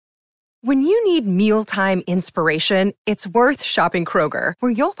When you need mealtime inspiration, it's worth shopping Kroger,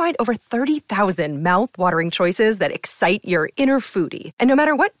 where you'll find over 30,000 mouth-watering choices that excite your inner foodie. And no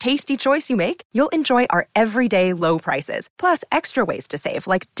matter what tasty choice you make, you'll enjoy our everyday low prices, plus extra ways to save,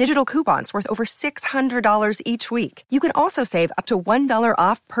 like digital coupons worth over $600 each week. You can also save up to $1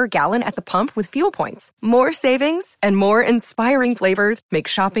 off per gallon at the pump with fuel points. More savings and more inspiring flavors make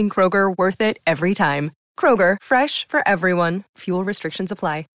shopping Kroger worth it every time. Kroger, fresh for everyone. Fuel restrictions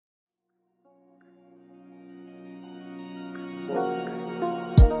apply.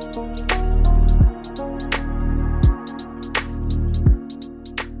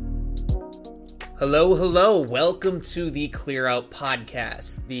 Hello. Welcome to the Clear Out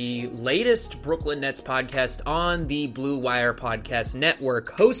Podcast, the latest Brooklyn Nets podcast on the Blue Wire Podcast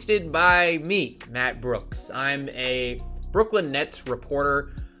Network, hosted by me, Matt Brooks. I'm a Brooklyn Nets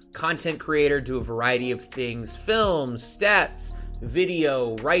reporter, content creator, do a variety of things, films, stats,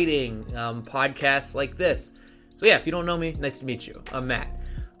 video, writing, podcasts like this. So yeah, if you don't know me, nice to meet you. I'm Matt.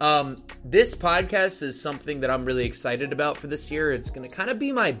 This podcast is something that I'm really excited about for this year. It's going to kind of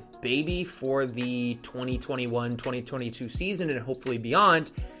be my baby for the 2021-2022 season and hopefully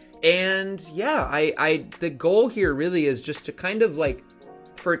beyond. And yeah, the goal here really is just to kind of like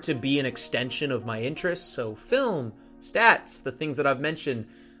for it to be an extension of my interests. So film, stats, the things that I've mentioned.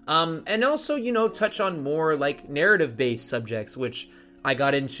 And also, touch on more like narrative-based subjects, which I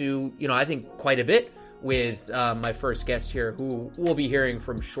got into, I think quite a bit with my first guest here, who we'll be hearing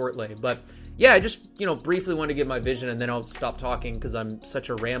from shortly. But yeah, I just, briefly want to give my vision, and then I'll stop talking because I'm such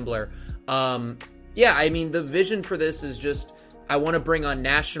a rambler. The vision for this is just, I want to bring on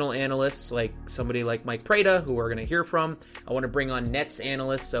national analysts, like somebody like Mike Prada, who we're going to hear from. I want to bring on Nets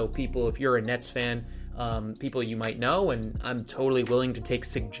analysts, so people, if you're a Nets fan, people you might know, and I'm totally willing to take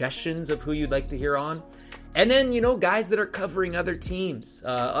suggestions of who you'd like to hear on. And then, guys that are covering other teams,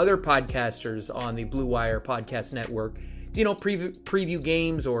 other podcasters on the Blue Wire Podcast Network, preview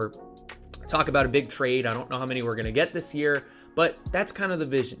games or talk about a big trade. I don't know how many we're going to get this year, but that's kind of the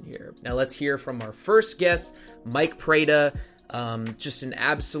vision here. Now let's hear from our first guest, Mike Prada, just an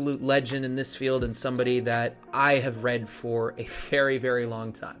absolute legend in this field and somebody that I have read for a very, very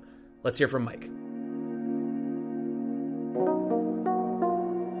long time. Let's hear from Mike.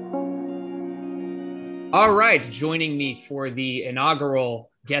 All right, joining me for the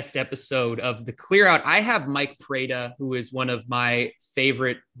inaugural guest episode of The Clear Out, I have Mike Prada, who is one of my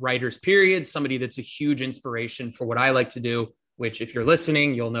favorite writers, period, somebody that's a huge inspiration for what I like to do, which if you're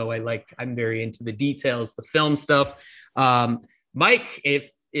listening, you'll know I'm very into the details, the film stuff. Mike, if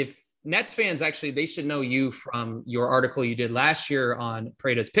Nets fans, actually, they should know you from your article you did last year on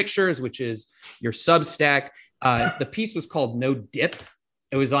Prada's Pictures, which is your Substack. The piece was called No Dip.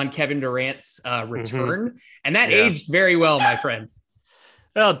 It was on Kevin Durant's return, and that aged very well, my friend.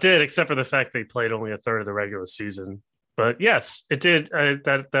 Well, it did, except for the fact they played only a third of the regular season. But yes, it did. I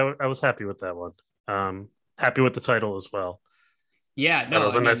was happy with that one. Happy with the title as well. Yeah, no, that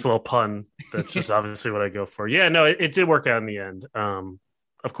was a nice little pun. That's just obviously what I go for. Yeah, no, it did work out in the end.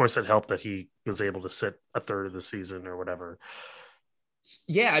 Of course, it helped that he was able to sit a third of the season or whatever.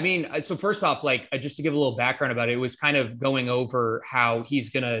 Yeah, so first off, just to give a little background about it, it was kind of going over how he's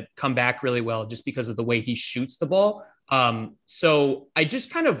going to come back really well just because of the way he shoots the ball. So I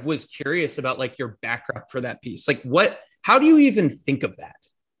just kind of was curious about your background for that piece. How do you even think of that?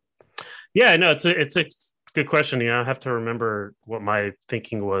 Yeah, no, it's a good question. I have to remember what my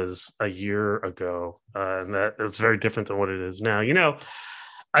thinking was a year ago, and that it's very different than what it is now.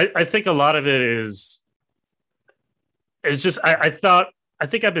 I think a lot of it is. It's just, I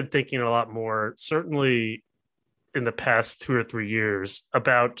think I've been thinking a lot more, certainly in the past 2 or 3 years,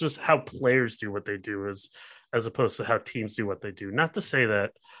 about just how players do what they do as opposed to how teams do what they do. Not to say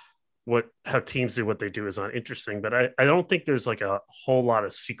that how teams do what they do is uninteresting, but I don't think there's a whole lot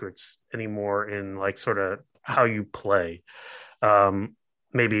of secrets anymore in sort of how you play.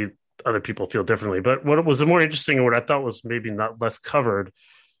 Maybe other people feel differently, but what was more interesting and what I thought was maybe not less covered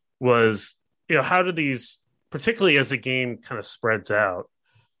was, how do these, particularly as the game kind of spreads out,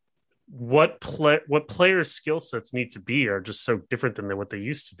 what players' skill sets need to be are just so different than what they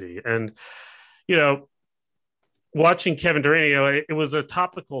used to be. And, watching Kevin Durant, it was a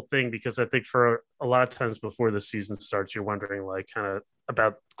topical thing because I think for a lot of times before the season starts, you're wondering kind of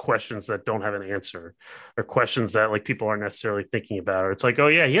about questions that don't have an answer or questions that people aren't necessarily thinking about. Or it's oh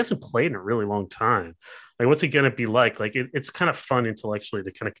yeah, he hasn't played in a really long time. What's it going to be like? It's kind of fun intellectually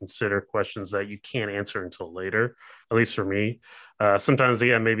to kind of consider questions that you can't answer until later, at least for me. Sometimes,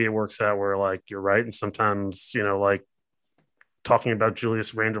 yeah, maybe it works out where you're right. And sometimes, talking about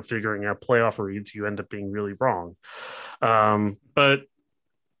Julius Randle figuring out playoff reads, you end up being really wrong. But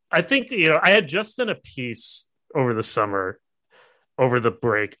I think, I had just done a piece over the summer, over the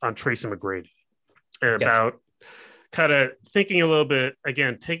break on Tracy McGrady Yes. about kind of thinking a little bit,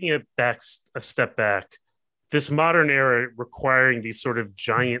 again, taking it back a step back, this modern era requiring these sort of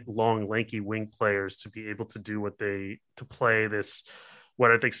giant, long, lanky wing players to be able to do to play this,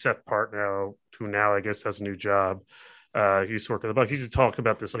 what I think Seth Partnow, who now I guess has a new job, he used to work at the Bucks. He used to talk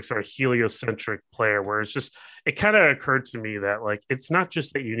about this like sort of heliocentric player where it's just, it kind of occurred to me that like, it's not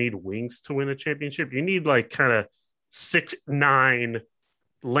just that you need wings to win a championship. You need like kind of 6'9"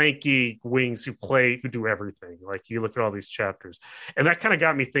 lanky wings who do everything. Like you look at all these chapters, and that kind of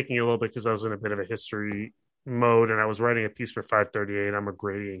got me thinking a little bit because I was in a bit of a history mode and I was writing a piece for 538 on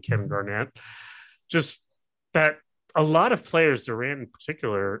McGrady and Kevin Garnett. Just that a lot of players, Durant in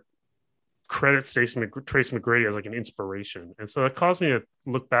particular, credit Trace McGrady as like an inspiration. And so that caused me to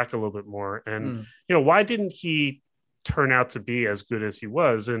look back a little bit more. And, why didn't he turn out to be as good as he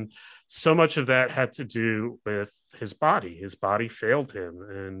was? And so much of that had to do with his body. His body failed him.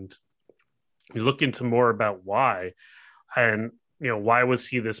 And you look into more about why. And, why was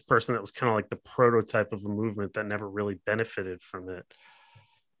he this person that was kind of like the prototype of a movement that never really benefited from it?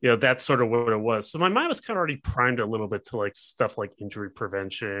 That's sort of what it was. So my mind was kind of already primed a little bit to like stuff like injury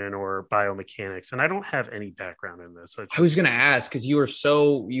prevention or biomechanics. And I don't have any background in this. I was going to ask, because you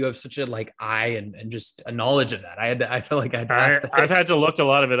have such a like eye and just a knowledge of that. I feel like I've had to look a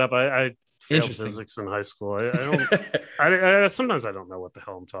lot of it up. I failed physics in high school. I don't, sometimes I don't know what the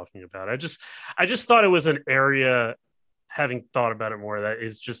hell I'm talking about. I just thought it was an area, having thought about it more, that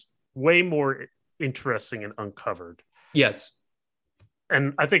is just way more interesting and uncovered. Yes.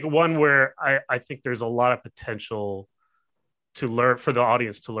 And I think one where I think there's a lot of potential to learn, for the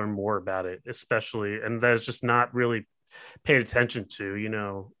audience to learn more about it, especially, and that's just not really paid attention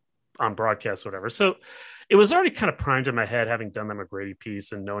to, on broadcast or whatever. So it was already kind of primed in my head, having done the McGrady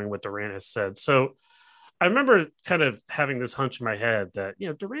piece and knowing what Durant has said. So I remember kind of having this hunch in my head that,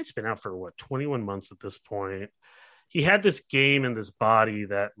 Durant's been out for 21 months at this point. He had this game and this body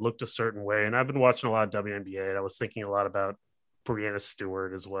that looked a certain way. And I've been watching a lot of WNBA, and I was thinking a lot about Brianna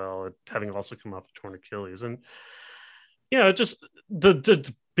Stewart as well, having also come off a torn Achilles. And, just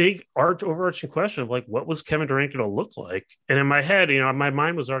the big overarching question of like, what was Kevin Durant going to look like? And in my head, my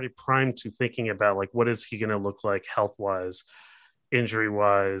mind was already primed to thinking about like, what is he going to look like health-wise,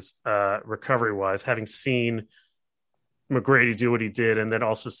 injury-wise, recovery-wise, having seen McGrady do what he did, and then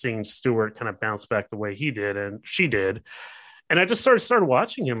also seeing Stewart kind of bounce back the way he did and she did. And I just started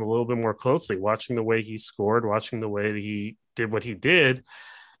watching him a little bit more closely, watching the way he scored, watching the way that he did what he did.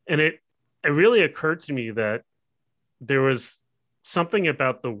 And it really occurred to me that there was something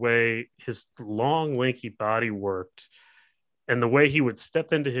about the way his long, lanky body worked and the way he would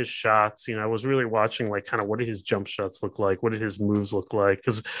step into his shots. I was really watching like kind of what did his jump shots look like? What did his moves look like?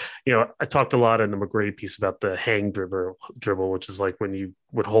 Because, I talked a lot in the McGrady piece about the hang dribble, which is like when you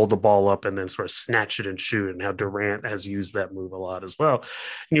would hold the ball up and then sort of snatch it and shoot, and how Durant has used that move a lot as well.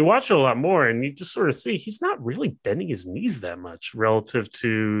 And you watch it a lot more and you just sort of see he's not really bending his knees that much relative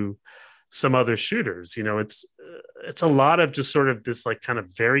to some other shooters. It's a lot of just sort of this like kind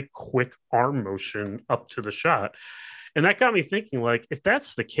of very quick arm motion up to the shot. And that got me thinking, like, if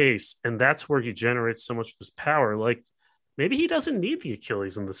that's the case and that's where he generates so much of his power, like maybe he doesn't need the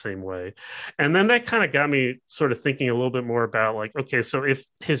Achilles in the same way. And then that kind of got me sort of thinking a little bit more about like, okay, so if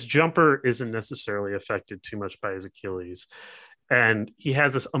his jumper isn't necessarily affected too much by his Achilles and he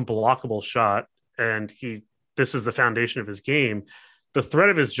has this unblockable shot and this is the foundation of his game, the threat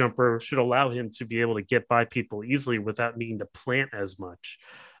of his jumper should allow him to be able to get by people easily without needing to plant as much.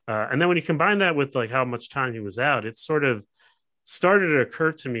 And then when you combine that with like how much time he was out, it sort of started to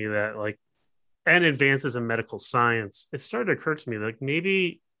occur to me that like, and advances in medical science, it started to occur to me like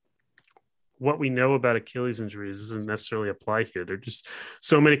maybe what we know about Achilles injuries doesn't necessarily apply here. There are just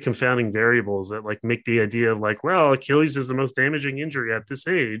so many confounding variables that like make the idea of like, well, Achilles is the most damaging injury at this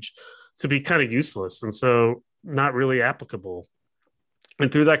age to be kind of useless. And so not really applicable. And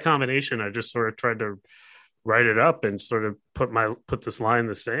through that combination, I just sort of tried to write it up and sort of put this line in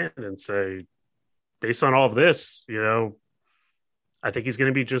the sand and say, based on all of this, I think he's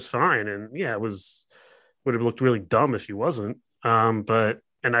going to be just fine. And yeah, would have looked really dumb if he wasn't. And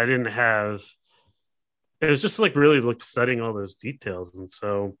I didn't have, it was just like really like studying all those details. And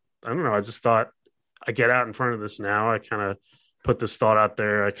so I don't know. I just thought I get out in front of this now. I kind of put this thought out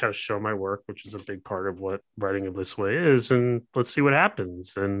there. I kind of show my work, which is a big part of what writing this way is. And let's see what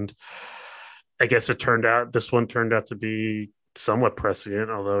happens. And I guess this one turned out to be somewhat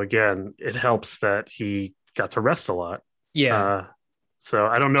prescient, although again, it helps that he got to rest a lot. Yeah. So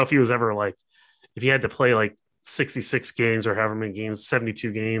I don't know if he was ever like, if he had to play like 66 games or however many games,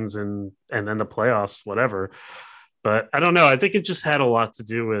 72 games, and then the playoffs, whatever. But I don't know. I think it just had a lot to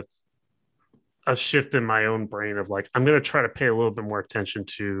do with a shift in my own brain of like, I'm going to try to pay a little bit more attention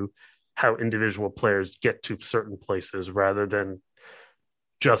to how individual players get to certain places rather than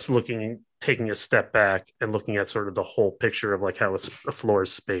just taking a step back and looking at sort of the whole picture of like how a floor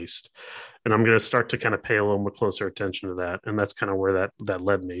is spaced. And I'm going to start to kind of pay a little more closer attention to that. And that's kind of where that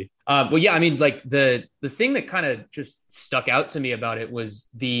led me. Well, yeah, I mean, like the thing that kind of just stuck out to me about it was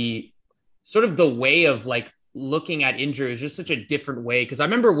the sort of the way of like looking at injury was just such a different way. Cause I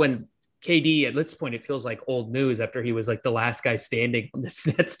remember when KD at this point, it feels like old news after he was like the last guy standing on this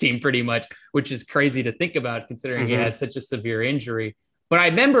Nets team pretty much, which is crazy to think about considering he had such a severe injury. But I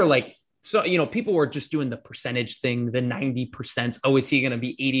remember like, so, you know, people were just doing the percentage thing, the 90%. Oh, is he going to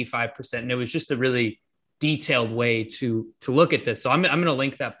be 85%? And it was just a really detailed way to look at this. So I'm going to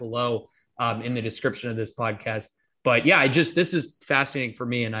link that below in the description of this podcast. But yeah, this is fascinating for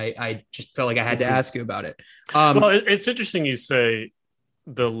me. And I just felt like I had to ask you about it. Well, it's interesting you say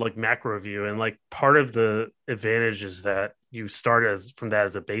the like macro view, and like part of the advantage is that you start from that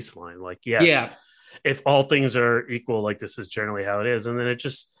as a baseline. Like, yes, yeah, if all things are equal, like this is generally how it is. And then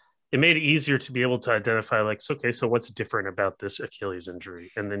it made it easier to be able to identify like, okay, so what's different about this Achilles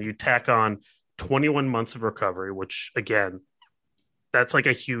injury? And then you tack on 21 months of recovery, which again, that's like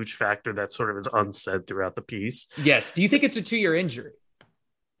a huge factor that sort of is unsaid throughout the piece. Yes. Do you think it's a 2-year injury?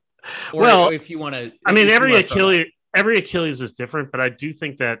 Or well, if you want to, I mean, every Achilles is different, but I do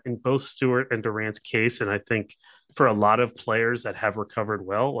think that in both Stewart and Durant's case, and I think for a lot of players that have recovered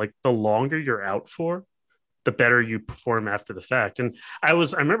well, like the longer you're out for, the better you perform after the fact. And I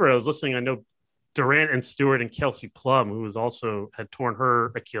remember I was listening, I know Durant and Stewart and Kelsey Plum, who had torn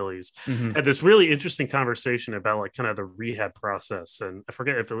her Achilles, had this really interesting conversation about like kind of the rehab process. And I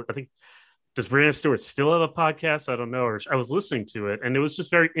forget I think, does Brianna Stewart still have a podcast? I don't know. Or I was listening to it, and it was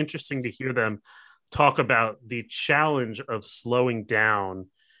just very interesting to hear them talk about the challenge of slowing down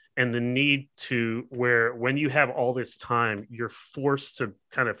and the need to where when you have all this time, you're forced to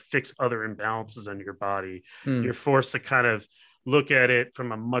kind of fix other imbalances in your body. You're forced to kind of look at it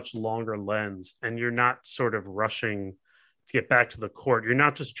from a much longer lens, and you're not sort of rushing to get back to the court. You're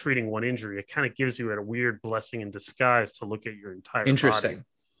not just treating one injury. It kind of gives you a weird blessing in disguise to look at your entire Interesting body.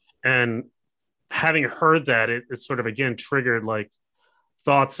 And having heard that, it sort of again triggered like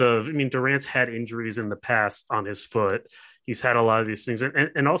thoughts of, I mean, Durant's had injuries in the past on his foot. He's had a lot of these things.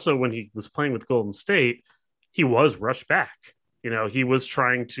 And also when he was playing with Golden State, he was rushed back. You know, he was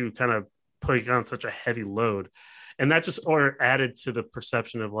trying to kind of put on such a heavy load. And that just added to the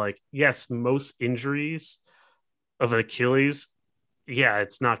perception of like, yes, most injuries of Achilles, yeah,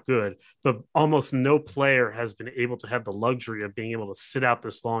 it's not good, but almost no player has been able to have the luxury of being able to sit out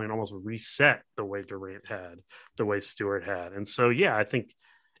this long and almost reset the way Durant had, the way Stewart had. And so, yeah, I think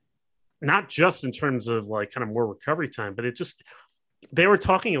not just in terms of like kind of more recovery time, but they were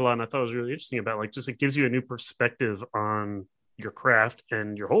talking a lot, and I thought it was really interesting about like, just it gives you a new perspective on your craft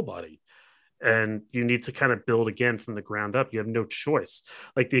and your whole body. And you need to kind of build again from the ground up. You have no choice.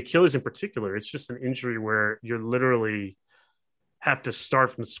 Like the Achilles in particular, it's just an injury where you're literally have to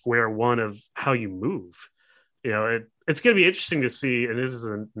start from square one of how you move. You know, it's going to be interesting to see, and this is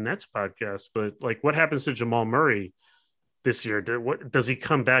a Nets podcast, but like what happens to Jamal Murray this year? Does he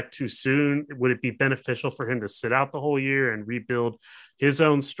come back too soon? Would it be beneficial for him to sit out the whole year and rebuild his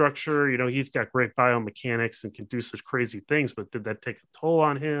own structure? You know, he's got great biomechanics and can do such crazy things, but did that take a toll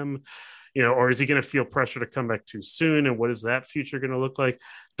on him? You know, or is he going to feel pressure to come back too soon? And what is that future going to look like?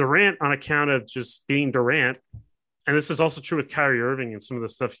 Durant, on account of just being Durant, and this is also true with Kyrie Irving and some of the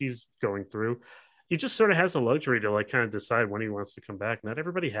stuff he's going through, he just sort of has a luxury to like kind of decide when he wants to come back. Not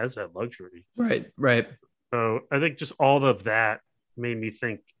everybody has that luxury. Right. So I think just all of that made me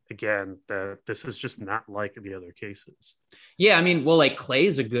think again that this is just not like the other cases. Yeah, I mean, well, like Clay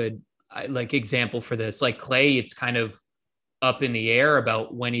is a good like example for this. Like Clay, it's kind of up in the air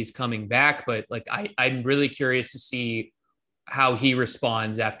about when he's coming back, but like I'm really curious to see how he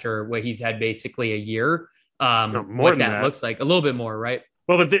responds after what he's had basically a year. What that looks like a little bit more, right?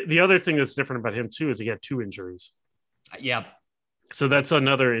 Well, but the other thing that's different about him too is he had 2 injuries. Yeah. So that's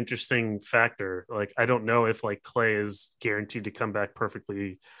another interesting factor. Like, I don't know if like Clay is guaranteed to come back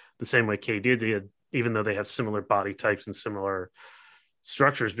perfectly the same way KD did, even though they have similar body types and similar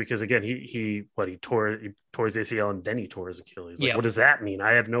structures, because again, he tore his ACL and then he tore his Achilles. Like, what does that mean?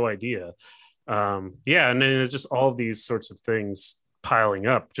 I have no idea. And then it's just all of these sorts of things piling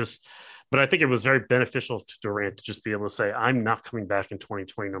up. But I think it was very beneficial to Durant to just be able to say, I'm not coming back in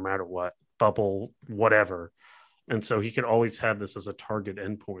 2020, no matter what, bubble, whatever. And so he could always have this as a target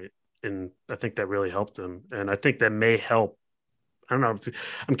endpoint. and I think that really helped him. And I think that may help. I don't know.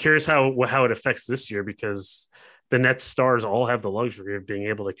 I'm curious how it affects this year, because the Nets stars all have the luxury of being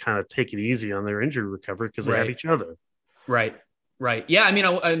able to kind of take it easy on their injury recovery because they have Right. each other. Right. Right. Yeah. I mean,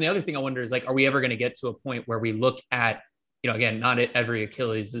 and the other thing I wonder is like, are we ever going to get to a point where we look at, again, not every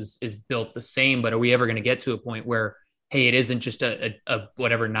Achilles is built the same, but are we ever going to get to a point where, hey, it isn't just a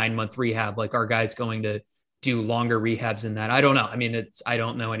whatever 9-month rehab, like our guy's going to do longer rehabs than that? I don't know. I mean, I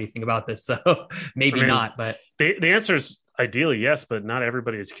don't know anything about this, so maybe not, but the answer is ideally yes, but not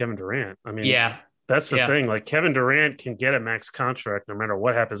everybody is Kevin Durant. I mean, yeah, that's the yeah, thing. Like, Kevin Durant can get a max contract no matter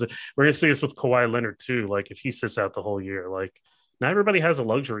what happens. We're going to see this with Kawhi Leonard too. Like, if he sits out the whole year, like, not everybody has a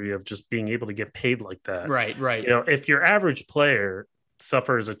luxury of just being able to get paid like that. right, right. If your average player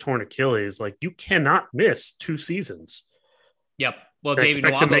suffers a torn Achilles, like, you cannot miss 2 seasons. Yep. Well, David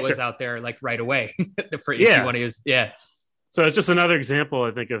Nwaba was out there like right away for if you want to use. Yeah. So it's just another example,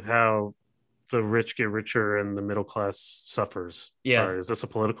 I think, of how the rich get richer and the middle class suffers. Yeah. Sorry, is this a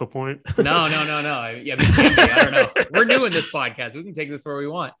political point? No. I don't know. We're new in this podcast. We can take this where we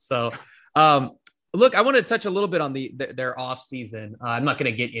want. So, look, I want to touch a little bit on their off season. I'm not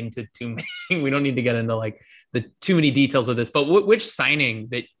going to get into too many. We don't need to get into like the too many details of this. But which signing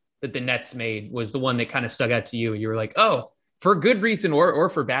that the Nets made was the one that kind of stuck out to you? You were like, oh, for good reason or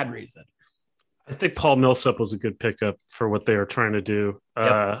for bad reason? I think Paul Millsap was a good pickup for what they were trying to do.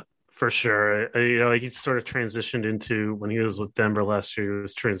 Yep. For sure. He sort of transitioned into, when he was with Denver last year, he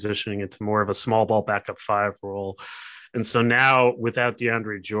was transitioning into more of a small ball backup 5 role. And so now, without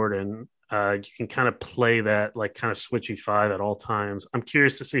DeAndre Jordan, you can kind of play that like kind of switchy 5 at all times. I'm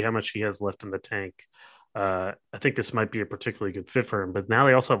curious to see how much he has left in the tank. I think this might be a particularly good fit for him, but now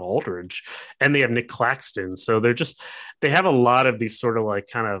they also have Aldridge and they have Nick Claxton. So they have a lot of these sort of like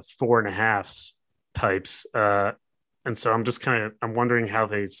kind of 4.5s types. And so I'm wondering how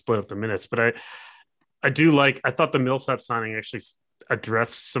they split up the minutes, but I thought the Millsap signing actually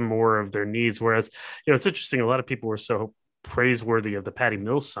addressed some more of their needs. Whereas, it's interesting. A lot of people were so praiseworthy of the Patty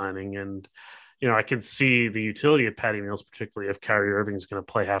Mills signing, and I could see the utility of Patty Mills, particularly if Kyrie Irving is going to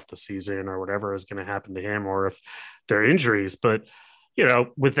play half the season or whatever is going to happen to him, or if there are injuries. But,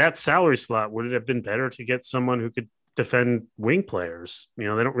 with that salary slot, would it have been better to get someone who could defend wing players? They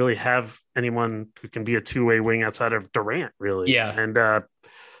don't really have anyone who can be a two-way wing outside of Durant, really. Yeah. And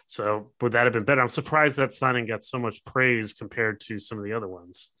so would that have been better? I'm surprised that signing got so much praise compared to some of the other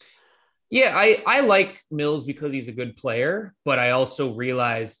ones. Yeah, I like Mills because he's a good player, but I also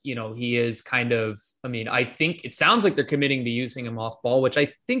realize, he is kind of, I think it sounds like they're committing to using him off ball, which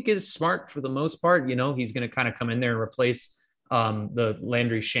I think is smart for the most part. He's going to kind of come in there and replace the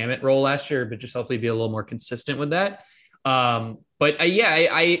Landry Shamet role last year, but just hopefully be a little more consistent with that. But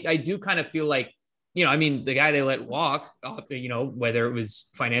I do kind of feel like, the guy they let walk, whether it was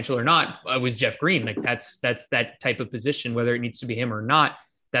financial or not, was Jeff Green. Like that's that type of position, whether it needs to be him or not.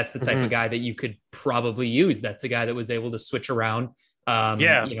 That's the type of guy that you could probably use. That's a guy that was able to switch around,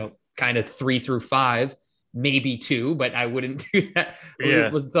 kind of 3 through 5, maybe 2, but I wouldn't do that. Yeah.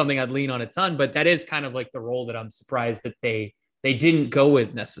 It wasn't something I'd lean on a ton, but that is kind of like the role that I'm surprised that they didn't go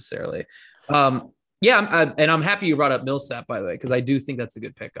with necessarily. And I'm happy you brought up Millsap, by the way, because I do think that's a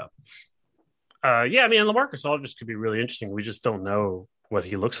good pickup. LaMarcus Aldridge could be really interesting. We just don't know what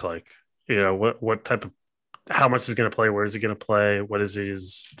he looks like. What type of, how much is going to play? Where is he going to play? What is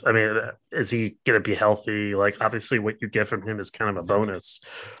is he going to be healthy? Like, obviously what you get from him is kind of a bonus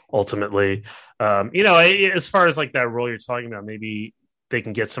ultimately. As far as like that role you're talking about, maybe they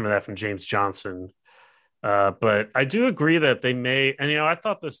can get some of that from James Johnson. But I do agree that they may, and I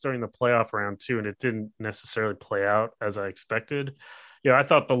thought this during the playoff round too, and it didn't necessarily play out as I expected. I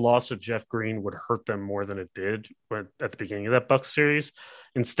thought the loss of Jeff Green would hurt them more than it did at the beginning of that Bucks series.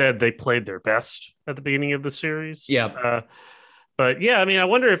 Instead, they played their best at the beginning of the series. Yeah. I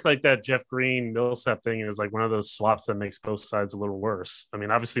wonder if like that Jeff Green Millsap thing is like one of those swaps that makes both sides a little worse.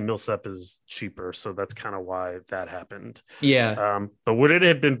 Obviously Millsap is cheaper, so that's kind of why that happened. Yeah. But would it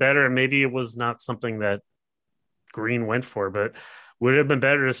have been better? And maybe it was not something that Green went for, but would it have been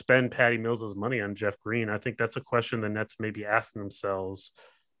better to spend Patty Mills' money on Jeff Green? I think that's a question the Nets may be asking themselves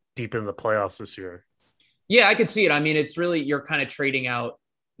deep in the playoffs this year. Yeah, I could see it. It's really, you're kind of trading out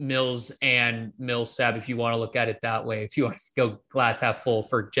Mills and Millsap, if you want to look at it that way, if you want to go glass half full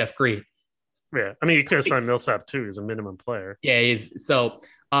for Jeff Green. Yeah. You could have signed Millsap too. He's a minimum player. Yeah, he's so.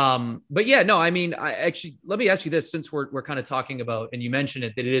 But yeah, no, I actually, let me ask you this, since we're kind of talking about, and you mentioned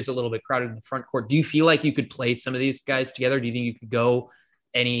it, that it is a little bit crowded in the front court. Do you feel like you could play some of these guys together? Do you think you could go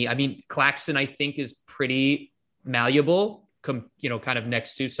Claxton, I think, is pretty malleable, kind of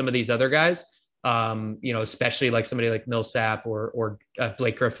next to some of these other guys. Especially like somebody like Millsap or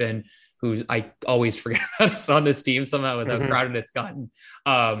Blake Griffin, who I always forget about us on this team somehow with how crowded it's gotten.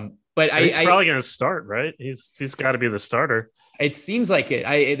 But he's probably going to start, right? He's got to be the starter. It seems like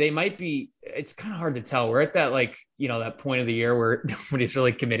it. They might be. It's kind of hard to tell. We're at that that point of the year where nobody's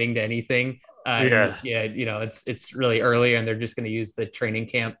really committing to anything. It's really early, and they're just going to use the training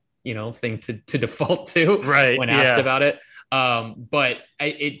camp thing to default to when asked about it. But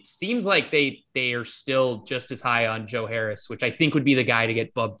it seems like they are still just as high on Joe Harris, which I think would be the guy to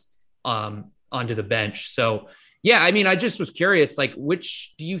get bumped onto the bench. So yeah, I mean, I just was curious, like,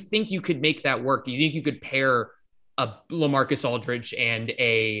 which do you think you could make that work? Do you think you could pair a LaMarcus Aldridge and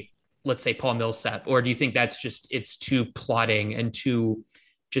let's say Paul Millsap, or do you think it's too plotting and too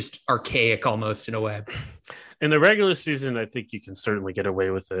just archaic almost in a way? In the regular season, I think you can certainly get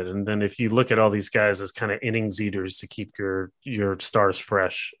away with it. And then if you look at all these guys as kind of innings eaters to keep your stars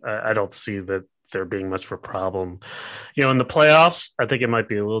fresh, I don't see that there being much of a problem. In the playoffs, I think it might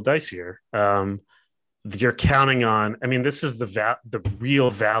be a little dicier. You're counting on, I mean, this is the real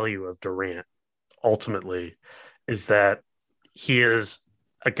value of Durant ultimately, is that he is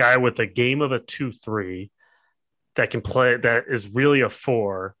a guy with a game of a 2-3 that can play, that is really a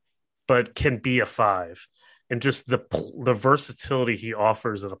 4, but can be a 5. And just the versatility he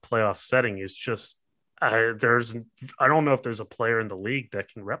offers in a playoff setting is just, I don't know if there's a player in the league that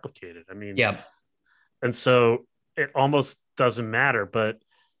can replicate it. I mean, yeah. And so it almost doesn't matter, but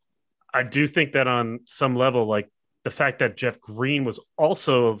I do think that on some level, like the fact that Jeff Green was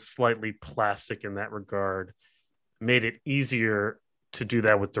also slightly plastic in that regard made it easier to do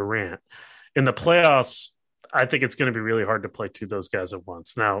that with Durant. In the playoffs, I think it's going to be really hard to play two of those guys at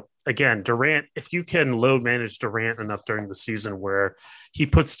once. Now, again, Durant, if you can load manage Durant enough during the season where he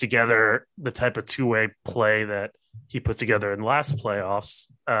puts together the type of two-way play that he put together in last playoffs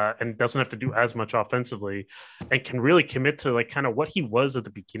and doesn't have to do as much offensively and can really commit to like kind of what he was at the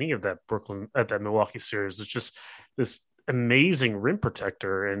beginning of that Milwaukee series. It's just this amazing rim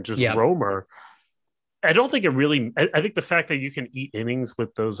protector and just roamer. I don't think it really, I think the fact that you can eat innings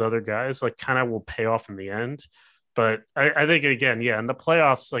with those other guys, like kind of will pay off in the end. But I think again, in the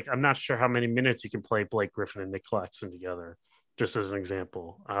playoffs, like I'm not sure how many minutes you can play Blake Griffin and Nick Claxton together, just as an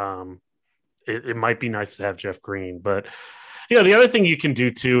example. It might be nice to have Jeff Green, but the other thing you can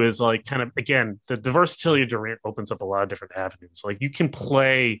do too is like kind of, again, the versatility of Durant opens up a lot of different avenues. Like you can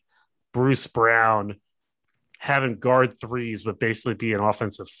play Bruce Brown having guard threes, but basically be an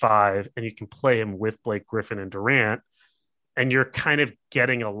offensive 5, and you can play him with Blake Griffin and Durant, and you're kind of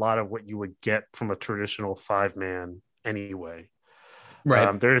getting a lot of what you would get from a traditional 5-man anyway.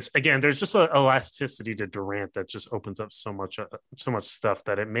 Right. There's just an elasticity to Durant that just opens up so much stuff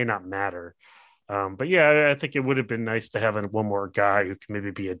that it may not matter. But I think it would have been nice to have one more guy who can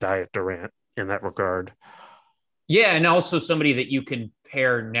maybe be a diet Durant in that regard. Yeah, and also somebody that you can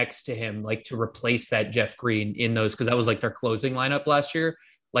pair next to him, like to replace that Jeff Green in those, because that was like their closing lineup last year.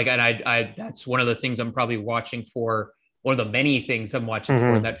 Like, and I that's one of the things I'm probably watching for. One of the many things I'm watching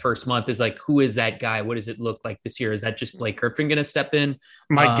for in that first month is like, who is that guy? What does it look like this year? Is that just Blake Griffin going to step in?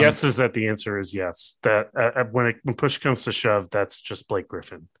 My guess is that the answer is yes. That when push comes to shove, that's just Blake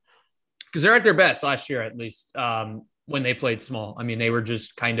Griffin. Because they're at their best last year, at least when they played small. I mean, they were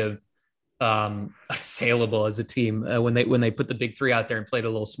just kind of saleable as a team when they put the big 3 out there and played a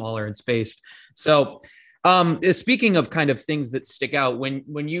little smaller and spaced. So speaking of kind of things that stick out,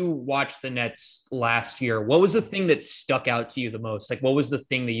 when you watched the Nets last year, what was the thing that stuck out to you the most? Like, what was the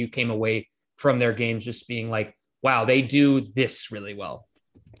thing that you came away from their games just being like, wow, they do this really well?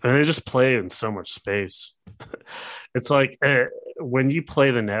 And they just play in so much space. It's like when you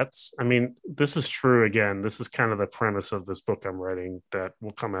play the Nets, I mean, this is true. Again, this is kind of the premise of this book I'm writing that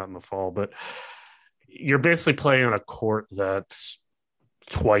will come out in the fall, but you're basically playing on a court that's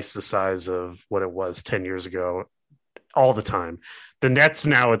twice the size of what it was 10 years ago all the time. The Nets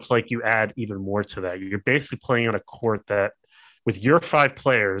now, it's like you add even more to that. You're basically playing on a court that with your 5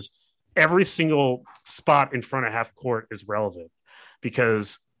 players, every single spot in front of half court is relevant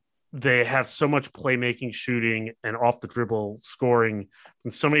because they have so much playmaking, shooting, and off the dribble scoring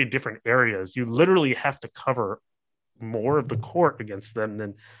in so many different areas. You literally have to cover more of the court against them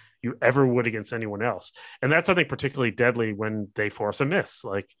than you ever would against anyone else. And that's, I think, particularly deadly when they force a miss.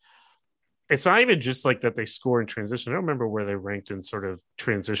 Like, it's not even just like that they score in transition. I don't remember where they ranked in sort of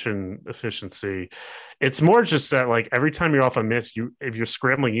transition efficiency. It's more just that, like, every time you're off a miss, if you're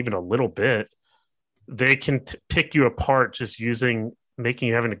scrambling even a little bit, they can pick you apart just making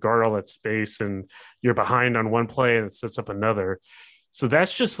you having to guard all that space, and you're behind on one play and it sets up another. So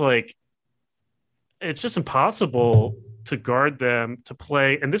that's just like, it's just impossible to guard them to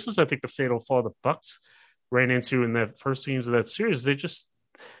play. And this was, I think, the fatal flaw the Bucks ran into in the first games of that series.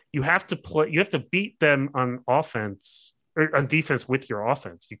 You have to play, you have to beat them on offense or on defense with your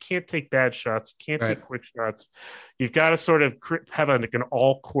offense. You can't take bad shots. You can't take quick shots. You've got to sort of have an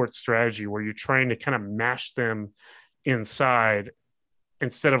all court strategy where you're trying to kind of mash them inside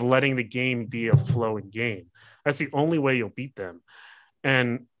instead of letting the game be a flowing game. That's the only way you'll beat them.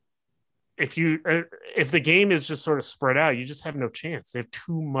 And if the game is just sort of spread out, you just have no chance. They have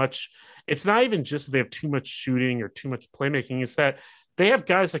too much. It's not even just they have too much shooting or too much playmaking. It's that they have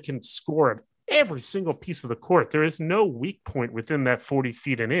guys that can score at every single piece of the court. There is no weak point within that 40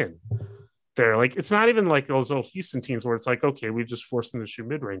 feet and in. There, like it's not even like those old Houston teams where it's like, okay, we just forced them to shoot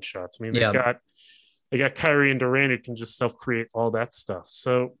mid-range shots. I mean, they got Kyrie and Durant who can just self-create all that stuff.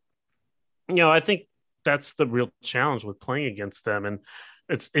 So, I think that's the real challenge with playing against them. And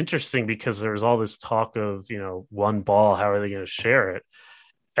it's interesting because there's all this talk of, one ball, how are they going to share it?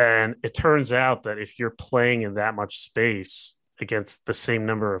 And it turns out that if you're playing in that much space against the same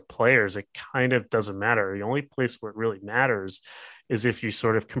number of players, it kind of doesn't matter. The only place where it really matters is if you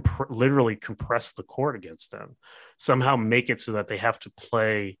sort of literally compress the court against them, somehow make it so that they have to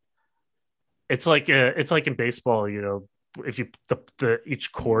play. It's like in baseball, if you each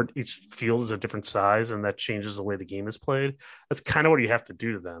field is a different size and that changes the way the game is played. That's kind of what you have to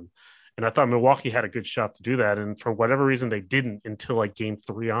do to them. And I thought Milwaukee had a good shot to do that. And for whatever reason, they didn't until like game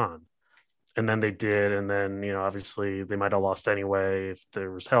 3 on. And then they did. And then, obviously they might have lost anyway if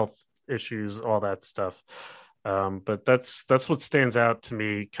there was health issues, all that stuff. But that's what stands out to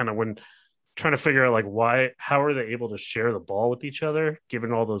me kind of when trying to figure out like how are they able to share the ball with each other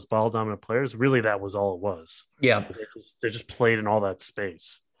given all those ball dominant players. Really, that was all it was. They just played in all that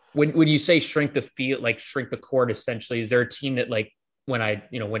space. When you say shrink the field, like shrink the court, essentially, is there a team that like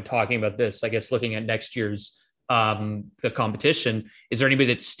when talking about this, I guess looking at next year's the competition, is there anybody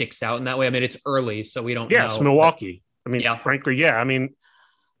that sticks out in that way? I mean, it's early, so we don't know. Yes, Milwaukee. Frankly, yeah. I mean,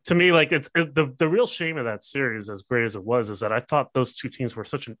 to me, like the real shame of that series, as great as it was, is that I thought those two teams were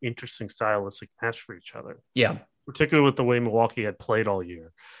such an interesting stylistic match for each other. Yeah. Particularly with the way Milwaukee had played all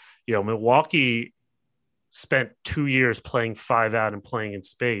year. Milwaukee spent 2 years playing 5 out and playing in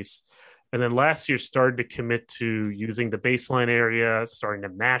space. And then last year started to commit to using the baseline area, starting to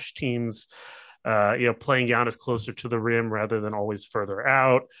mash teams, playing Giannis closer to the rim rather than always further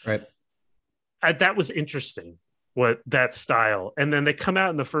out. Right. That was interesting. What that style, and then they come out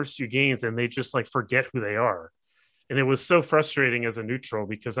in the first few games and they just like forget who they are, and it was so frustrating as a neutral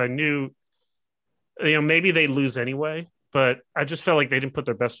because I knew, maybe they lose anyway, but I just felt like they didn't put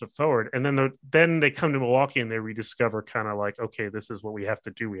their best foot forward. And then they come to Milwaukee and they rediscover kind of like, okay, this is what we have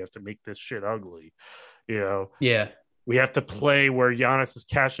to do. We have to make this shit ugly, Yeah. We have to play where Giannis is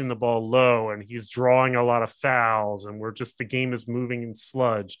catching the ball low and he's drawing a lot of fouls and the game is moving in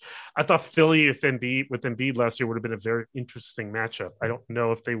sludge. I thought Philly with Embiid last year would have been a very interesting matchup. I don't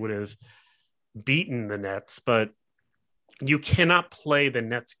know if they would have beaten the Nets, but you cannot play the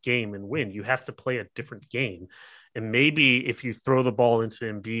Nets game and win. You have to play a different game. And maybe if you throw the ball into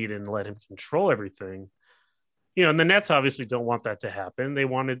Embiid and let him control everything, and the Nets obviously don't want that to happen. They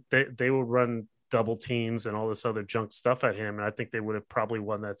would run double teams and all this other junk stuff at him. And I think they would have probably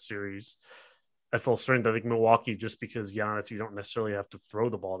won that series at full strength. I think Milwaukee, just because Giannis, you don't necessarily have to throw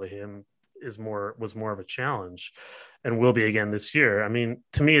the ball to him, was more of a challenge and will be again this year. I mean,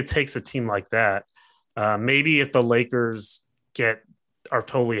 to me, it takes a team like that. Maybe if the Lakers are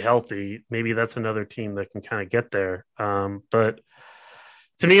totally healthy, maybe that's another team that can kind of get there. But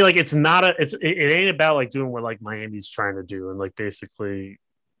to me, like, it ain't about like doing what like Miami's trying to do and like basically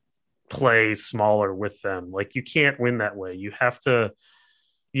play smaller with them. Like, you can't win that way. You have to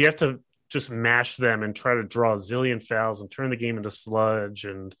just mash them and try to draw a zillion fouls and turn the game into sludge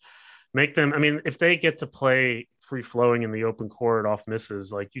and make them. I mean, if they get to play free flowing in the open court off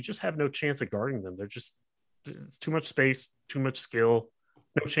misses, like, you just have no chance of guarding them. It's too much space, too much skill,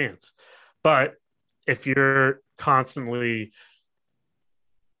 no chance. But if you're constantly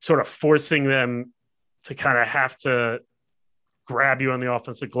sort of forcing them to kind of have to grab you on the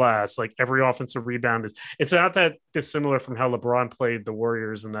offensive glass, like every offensive rebound it's not that dissimilar from how LeBron played the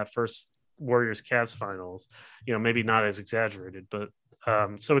Warriors in that first Warriors Cavs finals, maybe not as exaggerated, but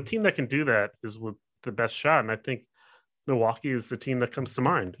so a team that can do that is with the best shot. And I think Milwaukee is the team that comes to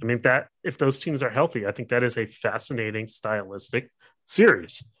mind. I mean, that if those teams are healthy, I think that is a fascinating stylistic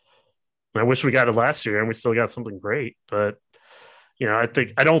series. And I wish we got it last year and we still got something great, but I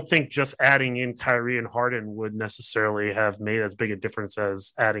don't think just adding in Kyrie and Harden would necessarily have made as big a difference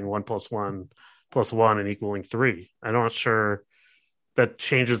as adding 1 + 1 + 1 and equaling 3. I'm not sure that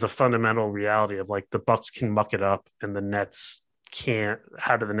changes the fundamental reality of like the Bucks can muck it up and the Nets can't.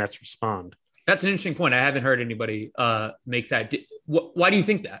 How do the Nets respond? That's an interesting point. I haven't heard anybody make that. Why do you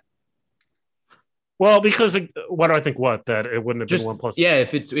think that? Well, because what do I think? What that it wouldn't have Just been one plus. yeah,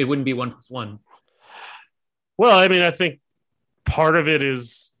 if it wouldn't be 1+1. Well, I mean, I think part of it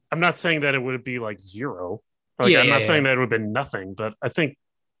is I'm not saying that it would be like zero. Like I'm not saying that it would have been nothing, but I think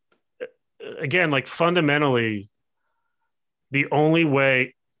again, like fundamentally, the only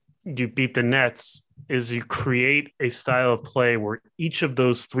way you beat the Nets is you create a style of play where each of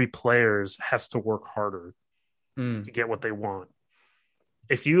those three players has to work harder to get what they want.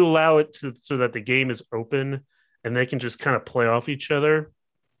 If you allow it to so that the game is open and they can just kind of play off each other,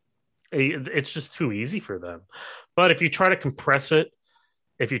 it's just too easy for them. But if you try to compress it,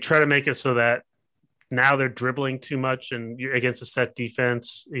 if you try to make it so that now they're dribbling too much and you're against a set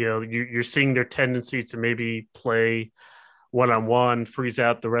defense, you're seeing their tendency to maybe play one-on-one, freeze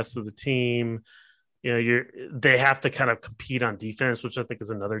out the rest of the team. They have to kind of compete on defense, which I think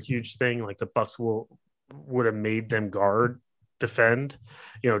is another huge thing. Like the Bucks would have made them defend.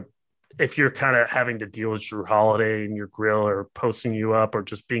 If you're kind of having to deal with Drew Holiday and your grill or posting you up or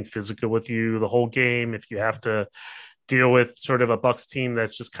just being physical with you the whole game, if you have to deal with sort of a Bucks team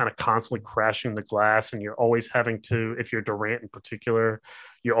that's just kind of constantly crashing the glass and you're always having to, if you're Durant in particular,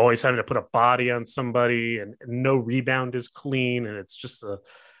 you're always having to put a body on somebody and no rebound is clean. And it's just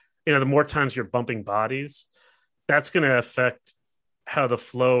the more times you're bumping bodies, that's going to affect how the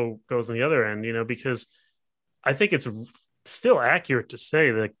flow goes on the other end, because I think it's still accurate to say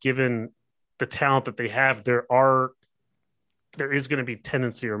that given the talent that they have, there is going to be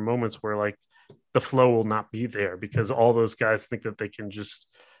tendency or moments where like the flow will not be there because all those guys think that they can just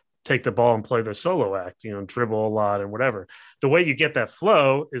take the ball and play their solo act, dribble a lot and whatever. The way you get that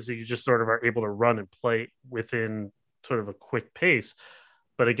flow is that you just sort of are able to run and play within sort of a quick pace.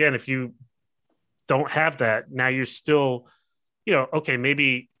 But again, if you don't have that, now you're still, okay,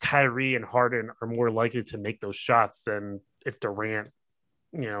 maybe Kyrie and Harden are more likely to make those shots than if Durant,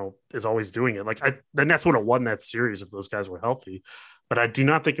 is always doing it. Like the Nets would have won that series if those guys were healthy. But I do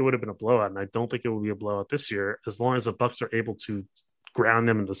not think it would have been a blowout, and I don't think it will be a blowout this year. As long as the Bucks are able to ground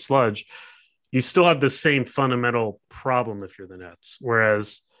them in the sludge, you still have the same fundamental problem if you're the Nets,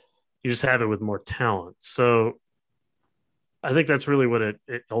 whereas you just have it with more talent. So I think that's really what it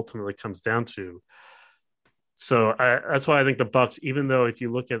ultimately comes down to. So that's why I think the Bucks, even though if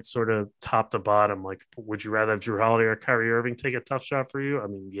you look at sort of top to bottom, like would you rather have Drew Holiday or Kyrie Irving take a tough shot for you? I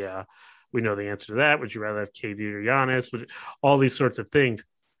mean, yeah, we know the answer to that. Would you rather have KD or Giannis? All these sorts of things.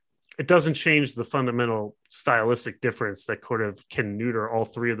 It doesn't change the fundamental stylistic difference that kind of can neuter all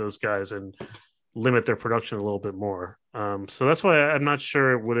three of those guys and limit their production a little bit more. So that's why I'm not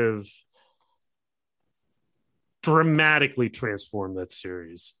sure it would have dramatically transformed that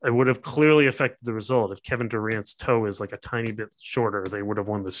series. It would have clearly affected the result. If Kevin Durant's toe is like a tiny bit shorter, they would have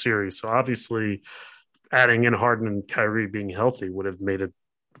won the series. So obviously adding in Harden and Kyrie being healthy would have made a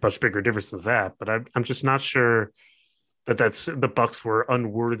much bigger difference than that. But I'm just not sure that's the Bucks were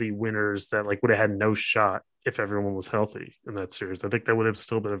unworthy winners that like would have had no shot if everyone was healthy in that series. I think that would have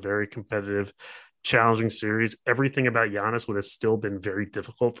still been a very competitive, challenging series. Everything about Giannis would have still been very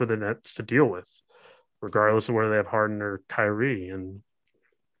difficult for the Nets to deal with, regardless of whether they have Harden or Kyrie. And,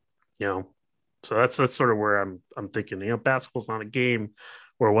 so that's sort of where I'm thinking, basketball's not a game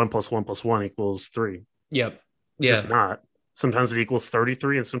where 1 + 1 + 1 = 3. Yep. Yeah. Just not. Sometimes it equals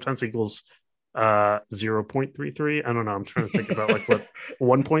 33 and sometimes it equals 0.33. I don't know. I'm trying to think about like what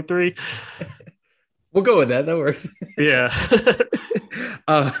 1.3. We'll go with that. That works. Yeah.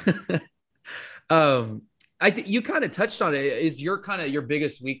 You kind of touched on it. Is your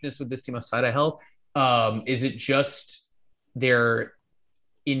biggest weakness with this team outside of health? Is it just their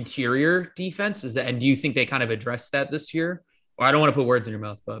interior defense? And do you think they kind of addressed that this year? Or I don't want to put words in your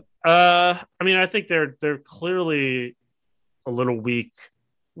mouth, but I mean, I think they're clearly a little weak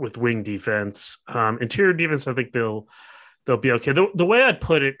with wing defense. Interior defense, I think they'll be okay. The way I'd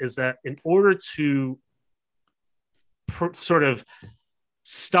put it is that in order to sort of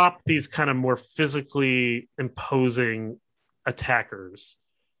stop these kind of more physically imposing attackers,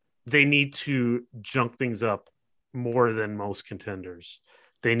 they need to junk things up more than most contenders.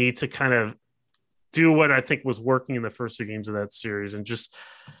 They need to kind of do what I think was working in the first two games of that series, and just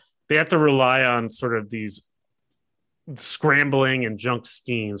they have to rely on sort of these scrambling and junk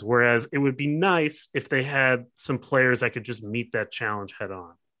schemes, whereas it would be nice if they had some players that could just meet that challenge head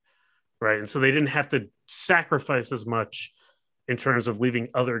on, right? And so they didn't have to sacrifice as much in terms of leaving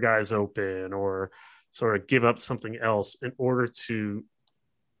other guys open or sort of give up something else in order to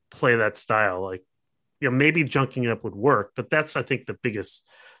play that style. Like maybe junking it up would work, but that's, I think, the biggest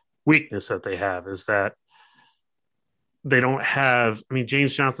weakness that they have is that they don't have. I mean,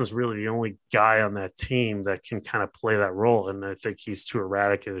 James Johnson's really the only guy on that team that can kind of play that role, and I think he's too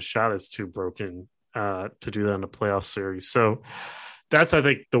erratic and his shot is too broken to do that in a playoff series. So that's, I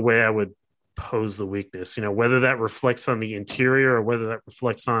think, the way I would pose the weakness. Whether that reflects on the interior or whether that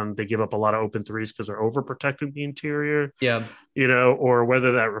reflects on they give up a lot of open threes because they're overprotecting the interior. Yeah. Or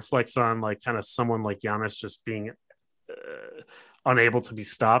whether that reflects on like kind of someone like Giannis just being unable to be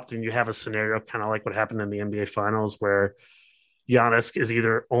stopped, and you have a scenario kind of like what happened in the NBA Finals where Giannis is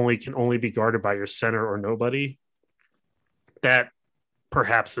either can only be guarded by your center or nobody. That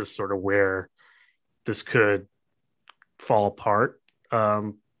perhaps is sort of where this could fall apart.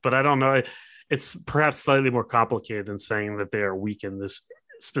 But I don't know. It's perhaps slightly more complicated than saying that they are weak in this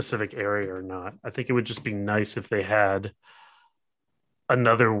specific area or not. I think it would just be nice if they had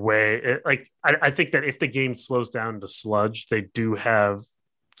another way. I think that if the game slows down to sludge, they do have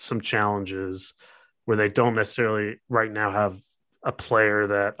some challenges where they don't necessarily right now have a player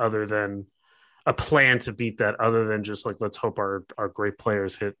that other than a plan to beat that, other than just like, let's hope our great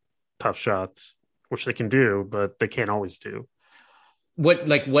players hit tough shots, which they can do, but they can't always do.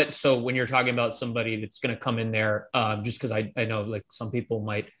 So when you're talking about somebody that's going to come in there, just because I know like some people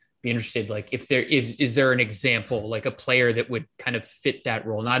might be interested, like if there is there an example, like a player that would kind of fit that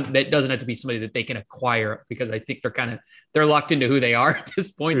role? Not that doesn't have to be somebody that they can acquire, because I think they're locked into who they are at this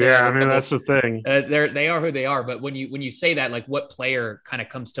point. Yeah, I mean, that's the thing. They are who they are. But when you say that, like what player kind of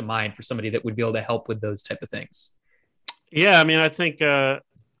comes to mind for somebody that would be able to help with those type of things? Yeah, I mean, I think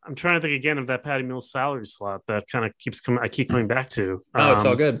I'm trying to think again of that Patty Mills salary slot that kind of keeps coming. I keep coming back to. It's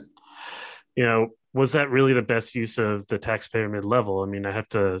all good. Was that really the best use of the taxpayer mid-level? I mean, I have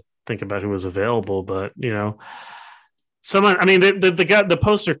to think about who was available, but someone. I mean, the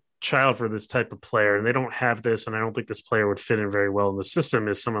poster child for this type of player, and they don't have this, and I don't think this player would fit in very well in the system.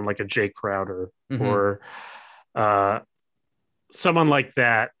 Is someone like a Jay Crowder or someone like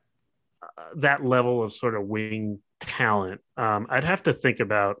that. That level of sort of wing talent. I'd have to think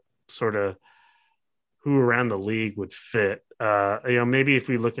about sort of who around the league would fit. Maybe if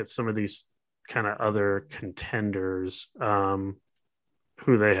we look at some of these kind of other contenders,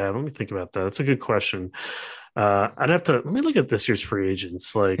 who they have. Let me think about that. That's a good question. I'd have to let me look at this year's free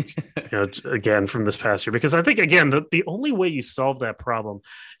agents, like again from this past year, because I think again the only way you solve that problem,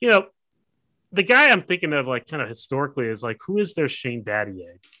 the guy I'm thinking of like kind of historically is like, who is their Shane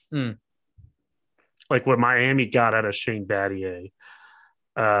Battier? Like what Miami got out of Shane Battier,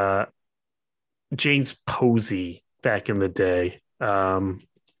 James Posey back in the day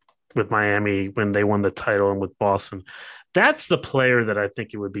with Miami when they won the title, and with Boston. That's the player that I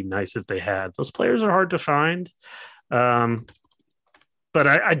think it would be nice if they had. Those players are hard to find. But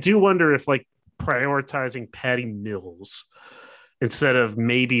I do wonder if like prioritizing Patty Mills instead of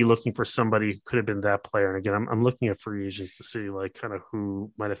maybe looking for somebody who could have been that player. And again, I'm looking at free agents to see like kind of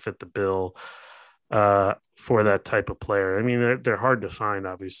who might have fit the bill for that type of player. I mean, they're hard to find,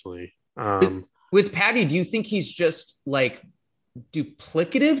 obviously. With Patty, do you think he's just like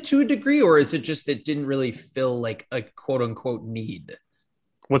duplicative to a degree, or is it just that didn't really fill like a quote unquote need?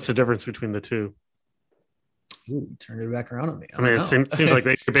 What's the difference between the two? Ooh, turn it back around on me. I mean, it seems like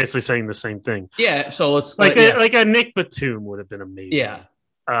they're basically saying the same thing. Yeah. So let's like a Nick Batum would have been amazing. Yeah.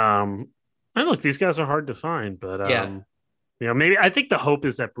 And look, these guys are hard to find, but maybe I think the hope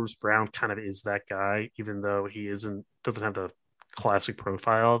is that Bruce Brown kind of is that guy, even though he doesn't have the classic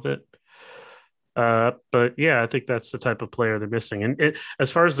profile of it. But yeah, I think that's the type of player they're missing. And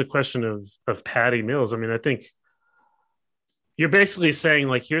as far as the question of Patty Mills, I mean, I think you're basically saying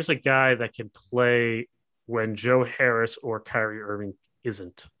like, here's a guy that can play when Joe Harris or Kyrie Irving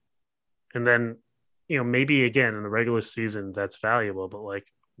isn't. And then, maybe again in the regular season that's valuable, but like,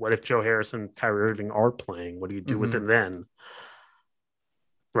 what if Joe Harris and Kyrie Irving are playing? What do you do with them then?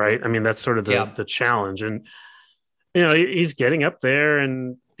 Right. I mean, that's sort of the challenge. And, he's getting up there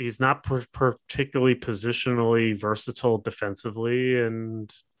and he's not particularly positionally versatile defensively.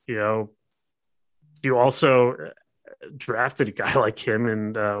 And, you also drafted a guy like him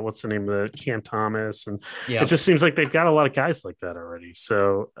and what's the name of Cam Thomas. And it just seems like they've got a lot of guys like that already.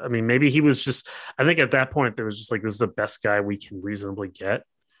 So, I mean, maybe he was just, I think at that point there was just like, this is the best guy we can reasonably get,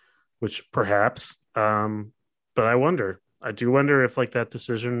 which perhaps, but I do wonder if like that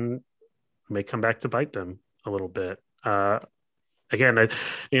decision may come back to bite them a little bit. Again,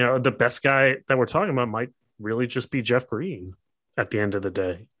 the best guy that we're talking about might really just be Jeff Green at the end of the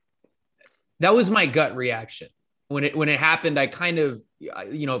day. That was my gut reaction when it happened. I kind of,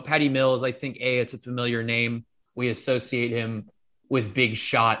 Patty Mills, I think it's a familiar name. We associate him with big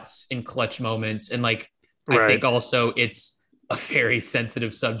shots in clutch moments. And like, I Right. think also it's a very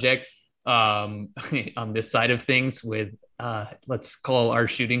sensitive subject on this side of things with, let's call our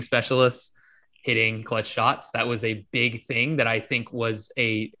shooting specialists hitting clutch shots. That was a big thing that I think was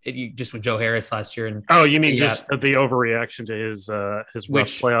just with Joe Harris last year. And Oh, you mean yeah, just the overreaction to his rough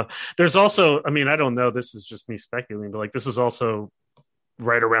which, playoff? There's also, I mean, I don't know. This is just me speculating, but like this was also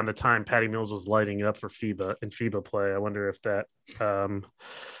right around the time Patty Mills was lighting it up for FIBA play. I wonder if that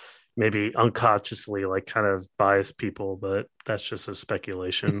maybe unconsciously like kind of biased people, but that's just a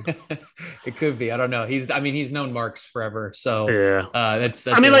speculation. it could be. I don't know. He's known Marks forever. So Yeah. that's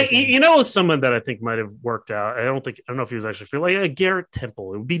I mean, the other like, thing. someone that I think might have worked out. I don't know if he was actually free. Like a Garrett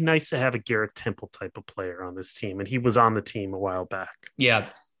Temple. It would be nice to have a Garrett Temple type of player on this team. And he was on the team a while back. Yeah.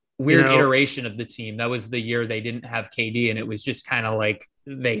 Weird iteration of the team. That was the year they didn't have KD, and it was just kind of like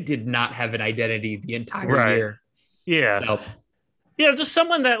they did not have an identity the entire year. Yeah. So, yeah, just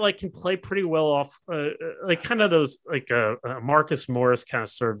someone that like can play pretty well off, like kind of those like Marcus Morris kind of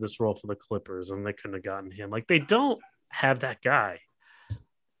served this role for the Clippers, and they couldn't have gotten him. Like they don't have that guy,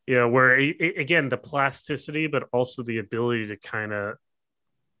 where again the plasticity, but also the ability to kind of,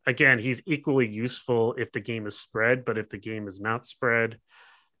 again, he's equally useful if the game is spread, but if the game is not spread,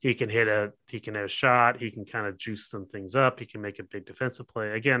 he can hit a shot, he can kind of juice some things up, he can make a big defensive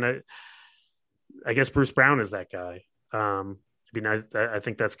play. Again, I guess Bruce Brown is that guy. Be nice. I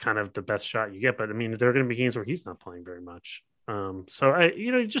think that's kind of the best shot you get. But I mean, there are going to be games where he's not playing very much. So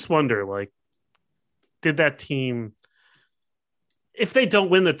you just wonder, like, did that team, if they don't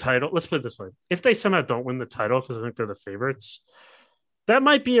win the title, let's put it this way: if they somehow don't win the title because I think they're the favorites, that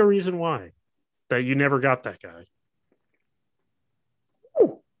might be a reason why that you never got that guy.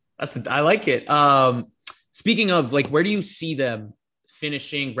 Ooh, I like it. Speaking of, like, where do you see them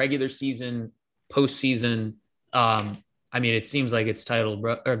finishing regular season, postseason? I mean, it seems like it's titled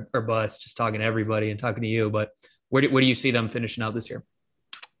or bust, just talking to everybody and talking to you, but where do you see them finishing out this year?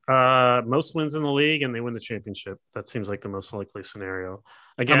 Most wins in the league and they win the championship. That seems like the most likely scenario.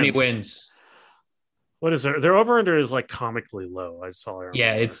 Again, How many wins? What is their over under is like comically low. I saw it.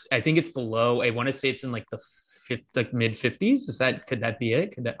 Yeah, I think it's below. I want to say it's in like the mid 50s. Could that be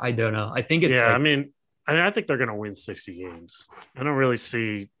it? I don't know. I think it's I mean, I think they're going to win 60 games. I don't really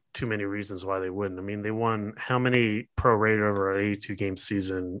see too many reasons why they wouldn't. I mean, they won how many prorated over an 82 game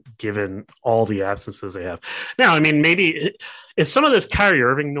season, given all the absences they have. Now, I mean, maybe if some of this Kyrie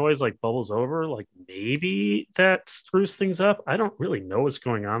Irving noise like bubbles over, like maybe that screws things up. I don't really know what's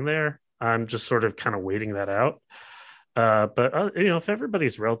going on there. I'm just sort of kind of waiting that out. But if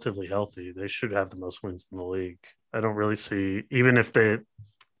everybody's relatively healthy, they should have the most wins in the league. I don't really see, even if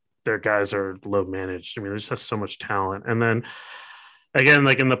their guys are low managed. I mean, there's just so much talent. And then again,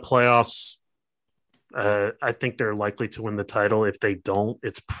 like in the playoffs, I think they're likely to win the title. If they don't,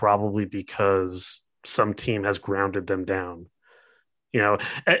 it's probably because some team has grounded them down.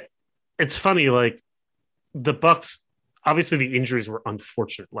 It's funny, like the Bucks, obviously the injuries were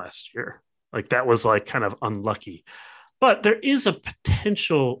unfortunate last year. Like that was like kind of unlucky. But there is a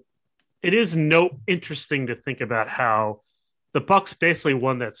potential. It is interesting to think about how the Bucks basically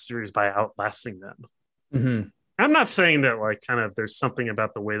won that series by outlasting them. Mm-hmm. I'm not saying that like kind of there's something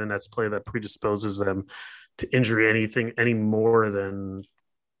about the way the Nets play that predisposes them to injury anything any more than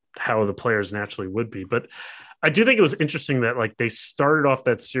how the players naturally would be. But I do think it was interesting that like they started off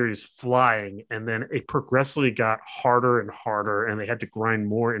that series flying and then it progressively got harder and harder and they had to grind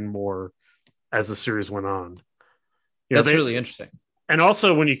more and more as the series went on. That's really interesting. And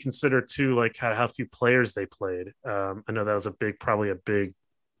also when you consider too, like how few players they played, I know that was probably a big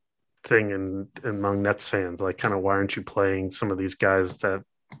thing among Nets fans, like kind of why aren't you playing some of these guys that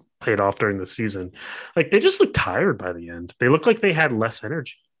paid off during the season? Like they just looked tired by the end. They looked like they had less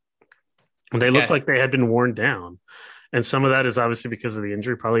energy. And they looked like they had been worn down. And some of that is obviously because of the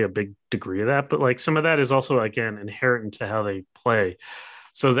injury, probably a big degree of that. But like some of that is also, again, inherent into how they play.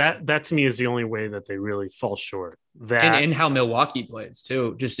 So that to me is the only way that they really fall short. And how Milwaukee plays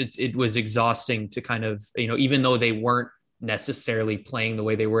too. Just it was exhausting to kind of, even though they weren't necessarily playing the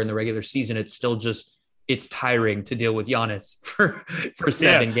way they were in the regular season, it's still just it's tiring to deal with Giannis for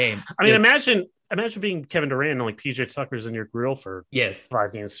 7 games. I mean, imagine being Kevin Durant and like PJ Tucker's in your grill for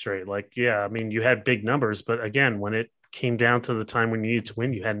 5 games straight. Like, I mean, you had big numbers, but again, when it came down to the time when you needed to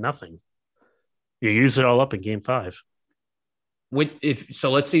win, you had nothing. You used it all up in game 5.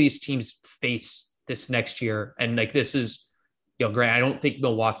 So let's say these teams face this next year, and like this is, Grant, I don't think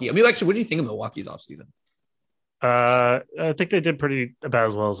Milwaukee. I mean, actually, what do you think of Milwaukee's offseason? I think they did about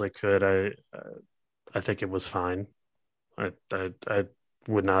as well as they could. I think it was fine. I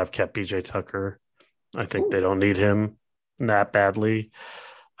would not have kept PJ Tucker. I think they don't need him. that badly.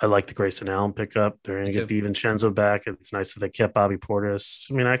 I like the Grayson Allen pickup. They're going Me to get too. DiVincenzo back. It's nice that they kept Bobby Portis.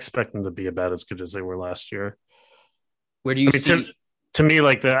 I mean, I expect them to be about as good as they were last year. Where do you I mean, see? to me,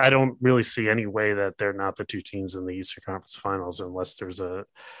 like I don't really see any way that they're not the two teams in the Eastern Conference Finals unless there's a.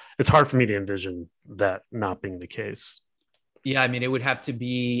 It's hard for me to envision that not being the case. Yeah, I mean, it would have to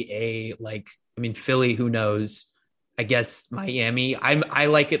be I mean, Philly, who knows? I guess Miami. I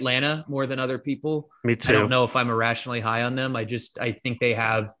like Atlanta more than other people. Me I don't too. know if I'm irrationally high on them. I think they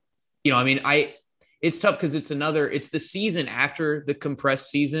have, I mean, it's tough because it's the season after the compressed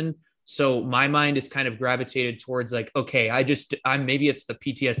season. So my mind is kind of gravitated towards like, okay, I'm maybe it's the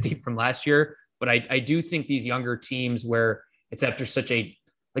PTSD from last year, but I do think these younger teams where it's after such a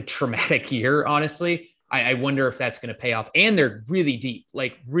like traumatic year, honestly, I wonder if that's going to pay off. And they're really deep,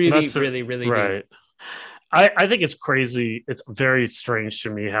 like really, That's really, really deep. right. I think it's crazy. It's very strange to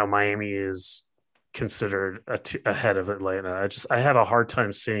me how Miami is considered ahead of Atlanta. I have a hard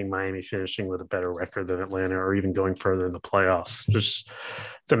time seeing Miami finishing with a better record than Atlanta or even going further in the playoffs. Just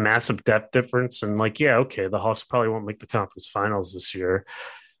it's a massive depth difference. And like, yeah, okay, the Hawks probably won't make the conference finals this year,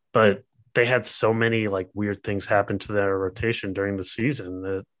 but they had so many like weird things happen to their rotation during the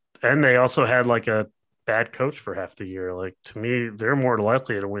season and they also had like a bad coach for half the year. Like to me, they're more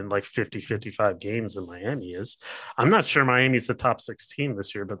likely to win like 50, 55 games than Miami is. I'm not sure Miami's the top 16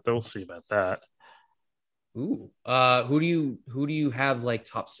 this year, but they'll see about that. Ooh, who do you have like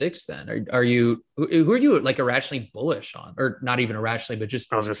top six then? Are you who are you like irrationally bullish on, or not even irrationally, but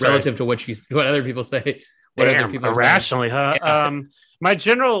just I was gonna say, relative to what other people say, what other damn, people are saying? irrationally, huh? Yeah. My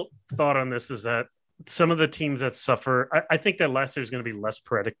general thought on this is that some of the teams that suffer, I think that last year is going to be less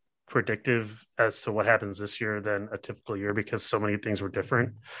predictive as to what happens this year than a typical year because so many things were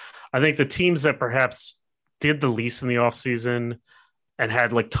different. I think the teams that perhaps did the least in the offseason and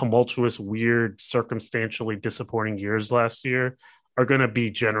had like tumultuous, weird, circumstantially disappointing years last year are going to be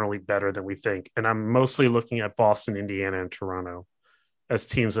generally better than we think. And I'm mostly looking at Boston, Indiana, and Toronto as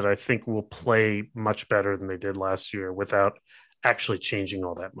teams that I think will play much better than they did last year without actually changing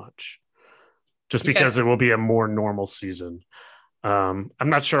all that much, just Yeah. because it will be a more normal season. I'm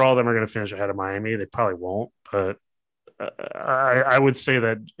not sure all of them are going to finish ahead of Miami. They probably won't, but I would say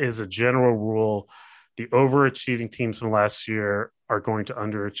that as a general rule, the overachieving teams from last year are going to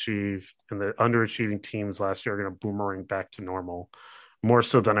underachieve, and the underachieving teams last year are going to boomerang back to normal, more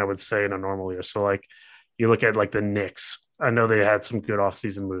so than I would say in a normal year. So, like, you look at like the Knicks. I know they had some good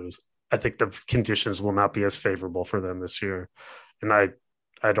offseason moves. I think the conditions will not be as favorable for them this year, and I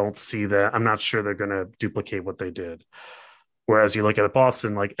don't see that. I'm not sure they're going to duplicate what they did. Whereas you look at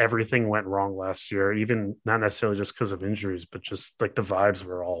Boston, like everything went wrong last year, even not necessarily just because of injuries, but just like the vibes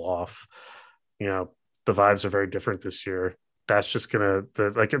were all off. You know, the vibes are very different this year. That's just gonna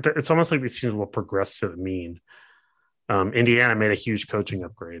it's almost like these teams will progress to the mean. Indiana made a huge coaching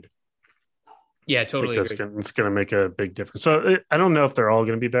upgrade. Yeah, I think totally agree. it's gonna make a big difference. So I don't know if they're all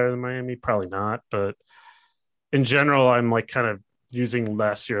gonna be better than Miami, probably not. But in general, I'm like kind of using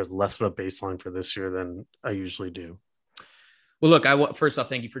last year as less of a baseline for this year than I usually do. Well, look, first off,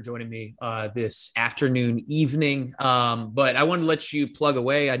 thank you for joining me this afternoon, evening. But I wanted to let you plug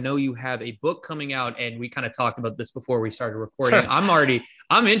away. I know you have a book coming out, and we kind of talked about this before we started recording.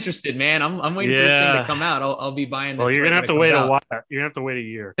 I'm interested, man. I'm waiting for this thing to Yeah. come out. I'll be buying this. Well, you're Right gonna when have it to comes wait a out. while. You're gonna have to wait a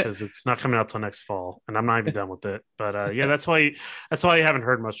year because it's not coming out till next fall, and I'm not even done with it. But yeah, that's why you haven't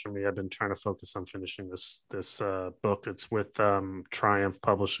heard much from me. I've been trying to focus on finishing this book. It's with Triumph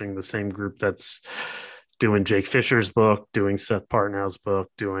Publishing, the same group that's doing Jake Fisher's book, doing Seth Partnow's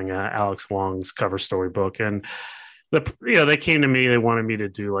book, doing Alex Wong's cover story book, and they came to me. They wanted me to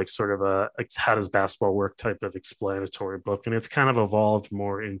do like sort of a like, how does basketball work type of explanatory book, and it's kind of evolved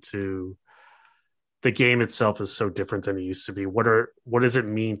more into the game itself is so different than it used to be. What does it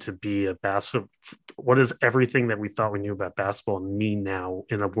mean to be a basketball? What does everything that we thought we knew about basketball mean now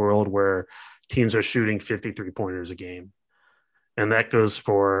in a world where teams are shooting 53 pointers a game? And that goes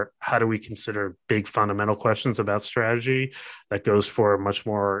for how do we consider big fundamental questions about strategy? That goes for much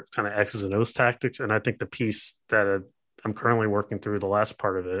more kind of X's and O's tactics. And I think the piece that I'm currently working through, the last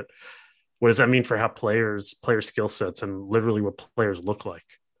part of it, what does that mean for how player skill sets and literally what players look like?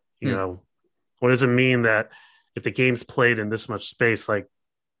 You Hmm. know, what does it mean that if the game's played in this much space, like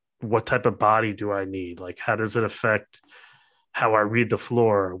what type of body do I need? Like, how does it affect how I read the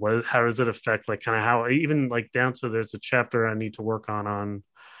floor? How does it affect like kind of how even like down to there's a chapter I need to work on,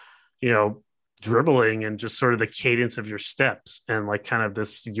 you know, dribbling and just sort of the cadence of your steps and like kind of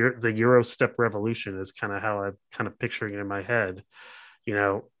the Euro step revolution is kind of how I'm kind of picturing it in my head. You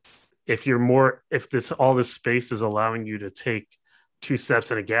know, if this space is allowing you to take two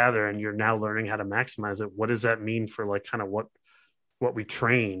steps and a gather, and you're now learning how to maximize it. What does that mean for like kind of what we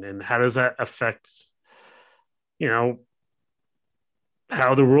train, and how does that affect, you know,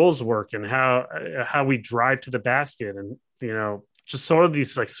 how the rules work and how we drive to the basket, and just sort of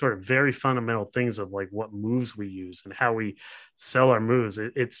these like sort of very fundamental things of like what moves we use and how we sell our moves.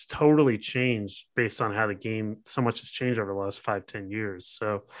 It's totally changed based on how the game so much has changed over the last 5-10 years.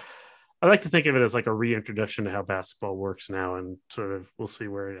 So I like to think of it as like a reintroduction to how basketball works now, and sort of we'll see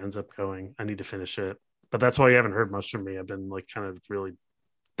where it ends up going. I need to finish it, but that's why you haven't heard much from me. I've been like kind of really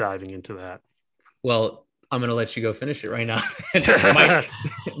diving into that. Well, I'm going to let you go finish it right now.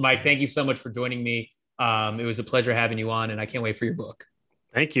 Mike, thank you so much for joining me. It was a pleasure having you on, and I can't wait for your book.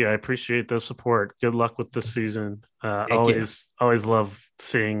 Thank you. I appreciate the support. Good luck with this season. Always love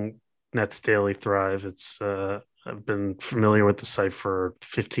seeing Nets Daily thrive. I've been familiar with the site for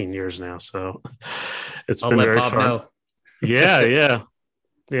 15 years now, so it's been very fun. Know.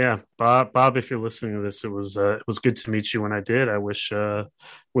 Yeah. Bob, if you're listening to this, it was good to meet you when I did. I wish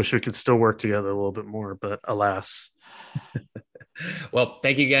we could still work together a little bit more, but alas. Well,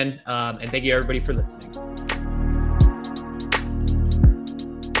 thank you again, and thank you everybody for listening.